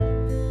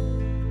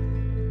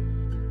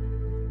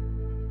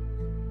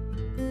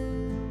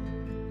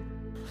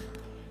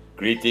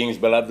Greetings,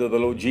 beloved of the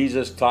Lord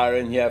Jesus.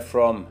 Tyron here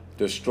from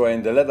Destroy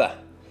and Deliver.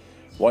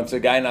 Once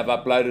again, I've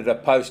uploaded a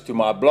post to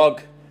my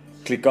blog.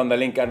 Click on the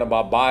link under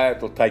my bio,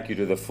 it will take you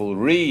to the full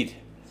read.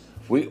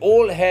 We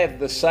all have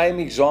the same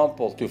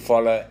example to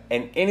follow,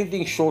 and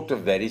anything short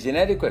of that is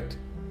inadequate.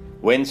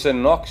 When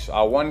sin knocks,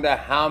 I wonder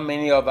how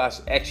many of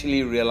us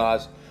actually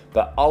realize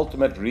the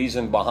ultimate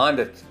reason behind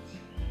it.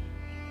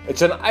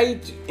 It's an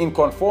aid in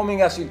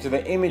conforming us into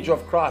the image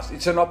of Christ.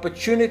 It's an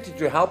opportunity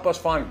to help us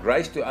find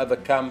grace to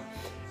overcome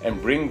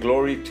and bring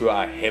glory to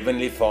our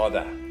Heavenly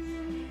Father.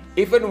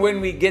 If and when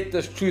we get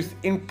this truth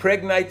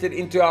impregnated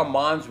into our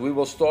minds, we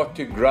will start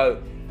to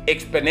grow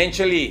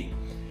exponentially.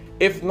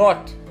 If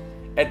not,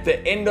 at the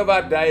end of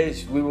our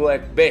days, we will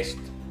at best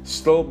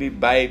still be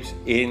babes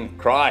in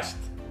Christ.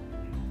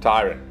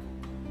 Tyron,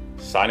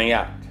 signing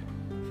out.